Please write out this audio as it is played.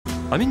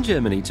I'm in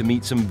Germany to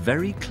meet some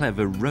very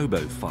clever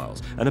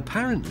robophiles and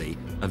apparently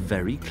a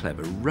very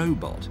clever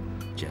robot.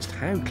 Just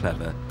how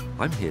clever,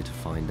 I'm here to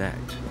find out.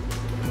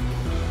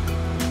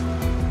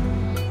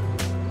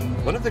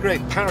 One of the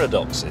great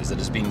paradoxes that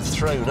has been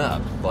thrown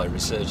up by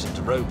research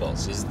into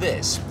robots is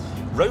this.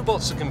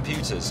 Robots and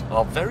computers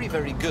are very,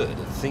 very good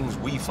at things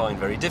we find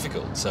very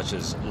difficult, such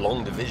as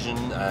long division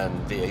and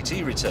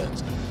VAT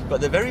returns.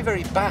 But they're very,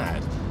 very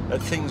bad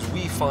at things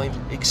we find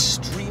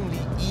extremely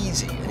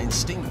easy and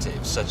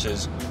instinctive, such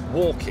as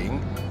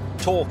walking,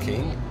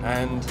 talking,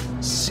 and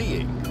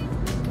seeing.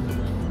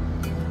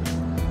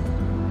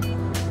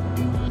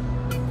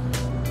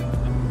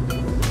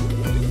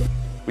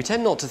 We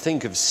tend not to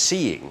think of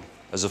seeing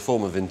as a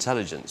form of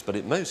intelligence, but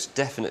it most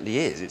definitely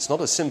is. It's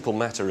not a simple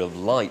matter of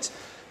light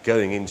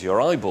going into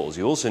your eyeballs.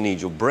 You also need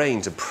your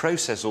brain to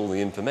process all the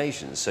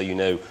information so you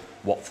know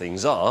what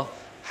things are,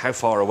 how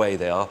far away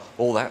they are,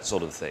 all that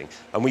sort of thing.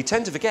 And we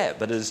tend to forget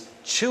that as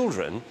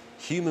children,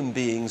 human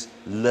beings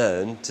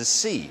learn to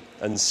see.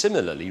 And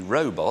similarly,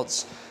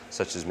 robots,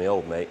 such as my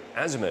old mate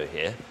Asimo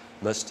here,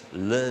 must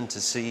learn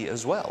to see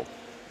as well.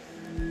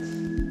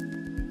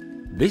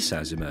 This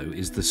Asimo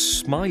is the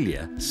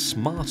smilier,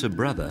 smarter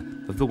brother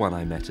of the one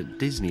I met at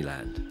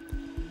Disneyland.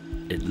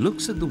 It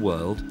looks at the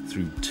world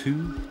through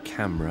two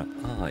camera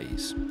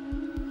eyes.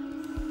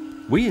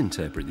 We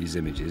interpret these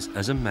images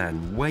as a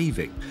man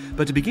waving,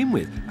 but to begin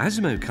with,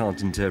 Asimo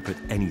can't interpret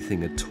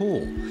anything at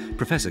all.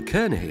 Professor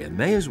Kerner here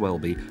may as well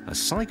be a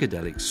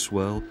psychedelic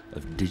swirl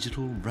of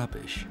digital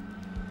rubbish.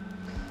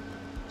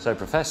 So,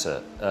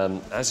 Professor,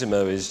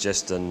 Asimo is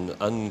just an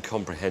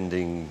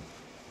uncomprehending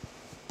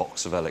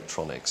box of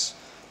electronics.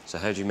 So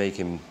how do you make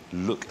him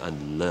look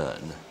and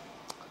learn?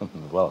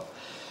 Well,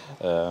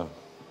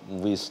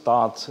 we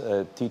start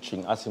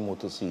teaching Asimo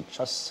to see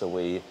just the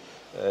way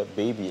a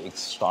baby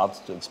starts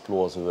to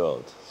explore the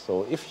world.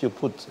 So if you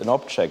put an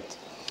object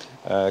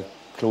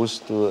close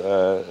to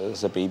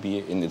the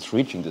baby in its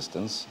reaching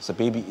distance, the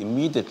baby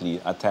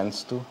immediately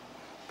attends to,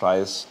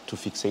 tries to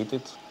fixate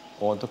it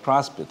or to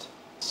grasp it.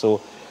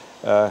 So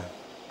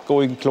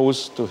going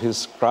close to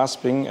his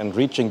grasping and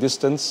reaching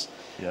distance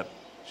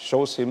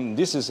shows him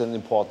this is an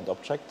important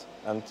object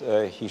and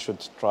he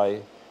should try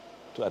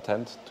to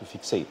attend to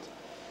fixate.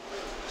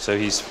 So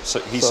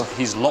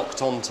he's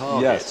locked on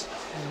target. Yes.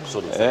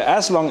 Sort of thing.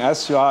 As long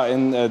as you are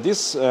in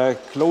this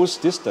close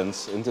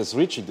distance, in this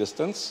reaching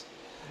distance,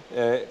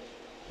 the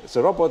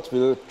robot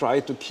will try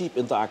to keep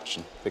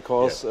interaction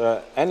because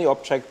any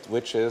object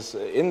which is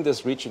in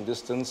this reaching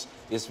distance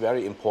is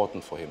very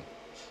important for him.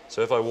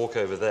 So if I walk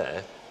over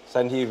there,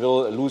 then he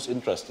will lose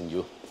interest in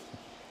you.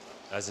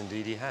 As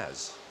indeed he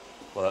has.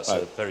 Well, that's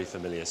a very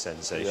familiar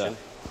sensation.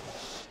 Yeah.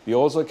 We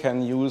also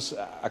can use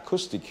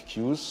acoustic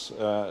cues,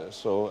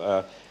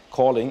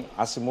 calling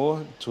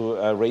Asimo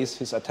to raise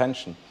his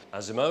attention.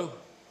 Asimo,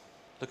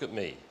 look at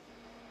me.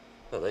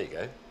 Oh, there you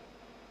go.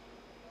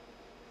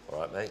 All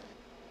right, mate.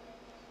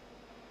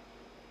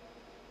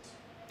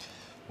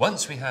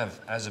 Once we have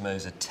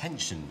Asimo's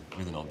attention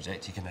with an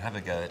object, he can have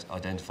a go at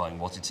identifying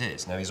what it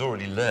is. Now, he's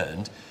already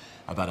learned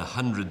about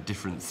 100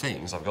 different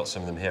things. I've got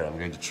some of them here. I'm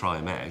going to try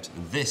them out.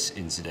 And this,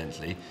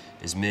 incidentally,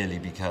 is merely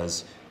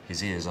because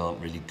his ears aren't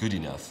really good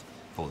enough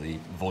for the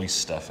voice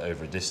stuff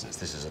over a distance.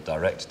 This is a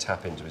direct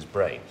tap into his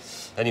brain.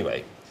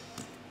 Anyway,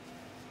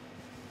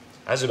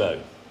 Asimo.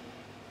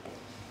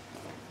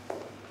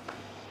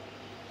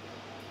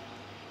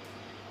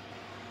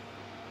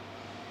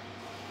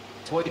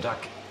 Toy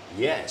duck.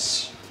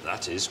 Yes,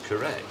 that is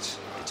correct.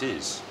 It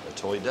is a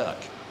toy duck.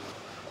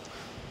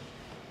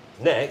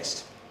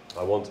 Next,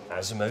 I want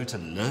Asimo to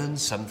learn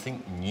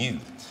something new.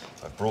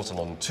 I've brought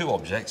along two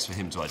objects for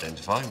him to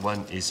identify.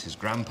 One is his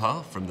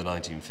grandpa from the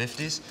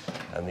 1950s,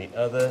 and the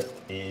other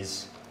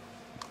is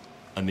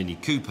a Mini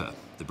Cooper,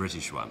 the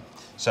British one.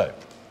 So,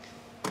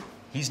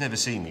 he's never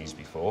seen these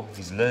before.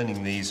 He's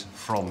learning these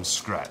from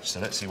scratch. So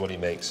let's see what he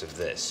makes of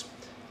this.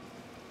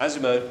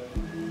 Asimo.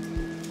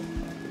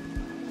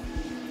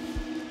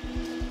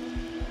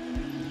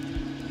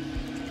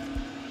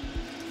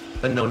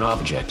 Unknown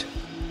object.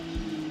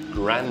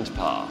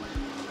 Grandpa.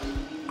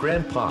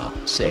 Grandpa,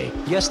 say,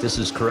 yes, this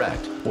is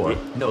correct, or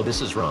no,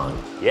 this is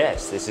wrong.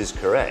 Yes, this is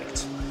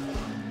correct.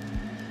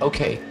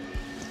 Okay.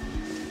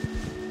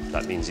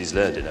 That means he's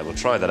learned it. Now, we'll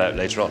try that out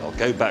later on. I'll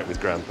go back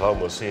with Grandpa and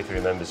we'll see if he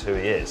remembers who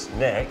he is.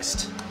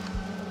 Next,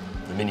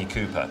 the Mini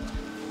Cooper.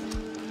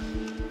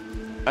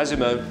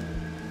 Asimo.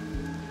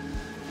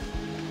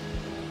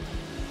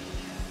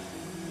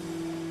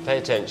 Pay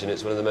attention,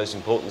 it's one of the most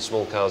important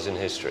small cars in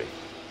history.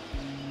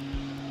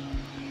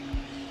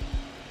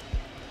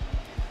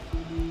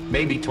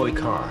 Maybe toy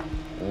car.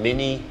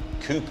 Mini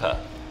Cooper.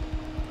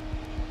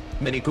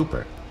 Mini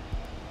Cooper.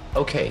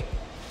 Okay.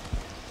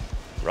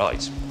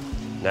 Right.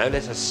 Now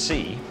let us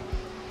see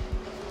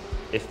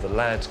if the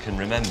lad can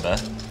remember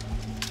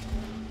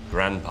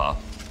Grandpa.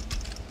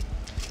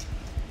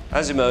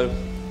 Asimo.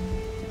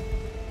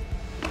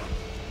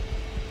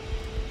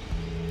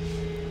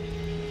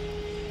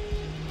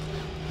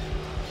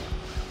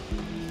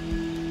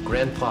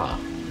 Grandpa.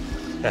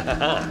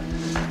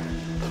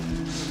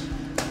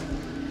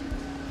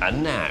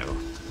 And now,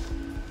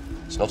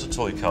 it's not a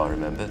toy car,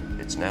 remember?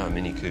 It's now a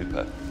Mini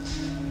Cooper.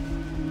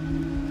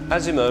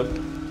 Asimo.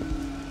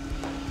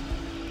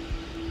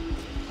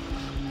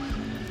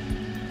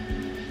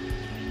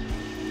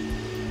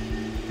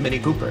 Mini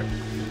Cooper.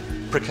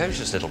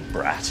 Precocious little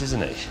brat,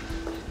 isn't he?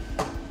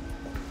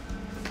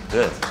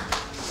 Good.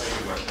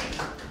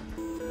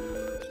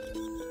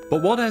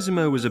 But what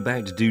Asimo was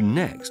about to do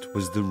next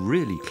was the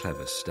really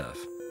clever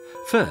stuff.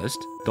 First,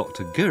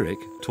 Dr.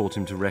 Gurik taught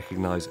him to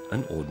recognise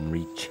an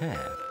ordinary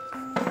chair.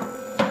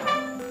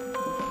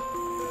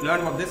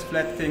 Learn what this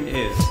flat thing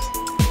is.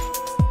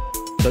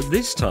 But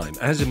this time,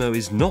 Asimo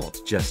is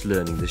not just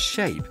learning the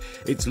shape,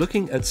 it's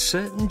looking at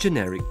certain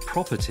generic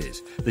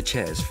properties. The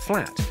chair's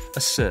flat,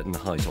 a certain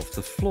height off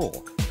the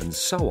floor, and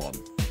so on.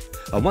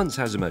 And once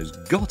Asimo's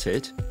got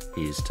it,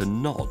 he is to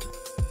nod.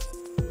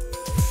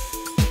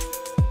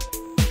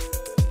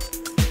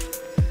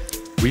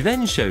 We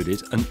then showed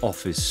it an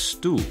office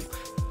stool.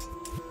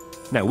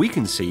 Now we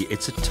can see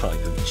it's a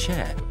type of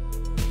chair.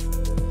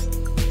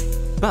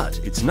 But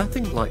it's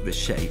nothing like the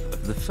shape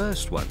of the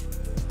first one.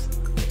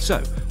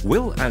 So,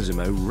 will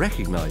Asimo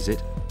recognise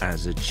it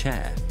as a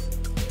chair?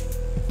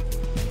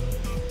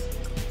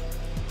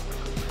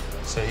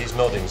 So he's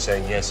nodding,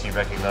 saying yes, he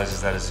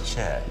recognises that as a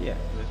chair. Yeah.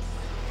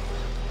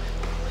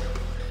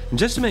 And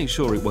just to make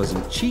sure it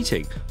wasn't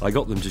cheating, I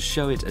got them to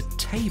show it a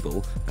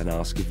table and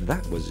ask if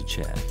that was a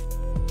chair.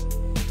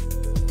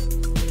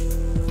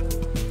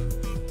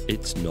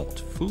 It's not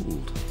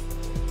fooled.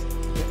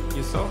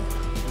 You saw?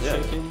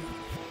 Yeah. Shaking.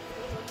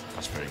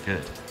 That's very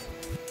good.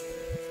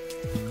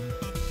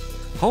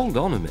 Hold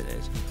on a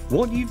minute.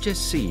 What you've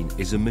just seen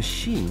is a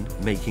machine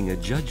making a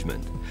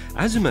judgment.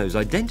 Asimo's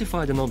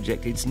identified an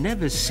object it's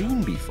never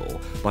seen before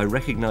by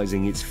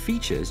recognising its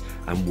features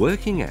and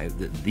working out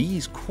that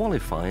these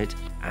qualify it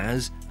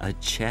as a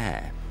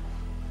chair.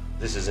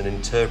 This is an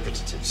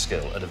interpretative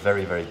skill at a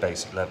very, very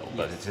basic level,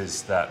 but it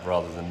is that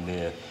rather than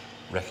mere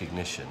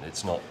recognition.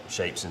 It's not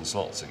shapes in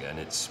slots again,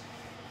 it's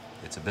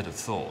a bit of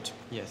thought.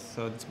 Yes,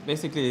 so it's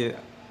basically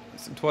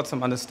towards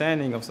some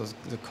understanding of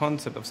the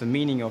concept of the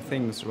meaning of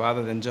things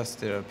rather than just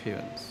their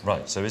appearance.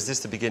 Right, so is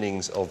this the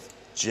beginnings of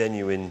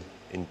genuine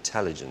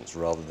intelligence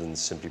rather than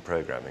simply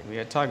programming? We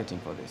are targeting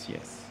for this,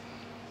 yes.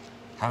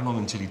 How long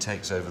until he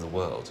takes over the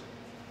world?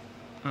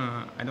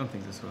 I don't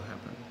think this will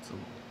happen. So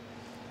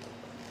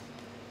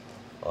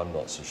I'm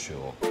not so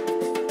sure.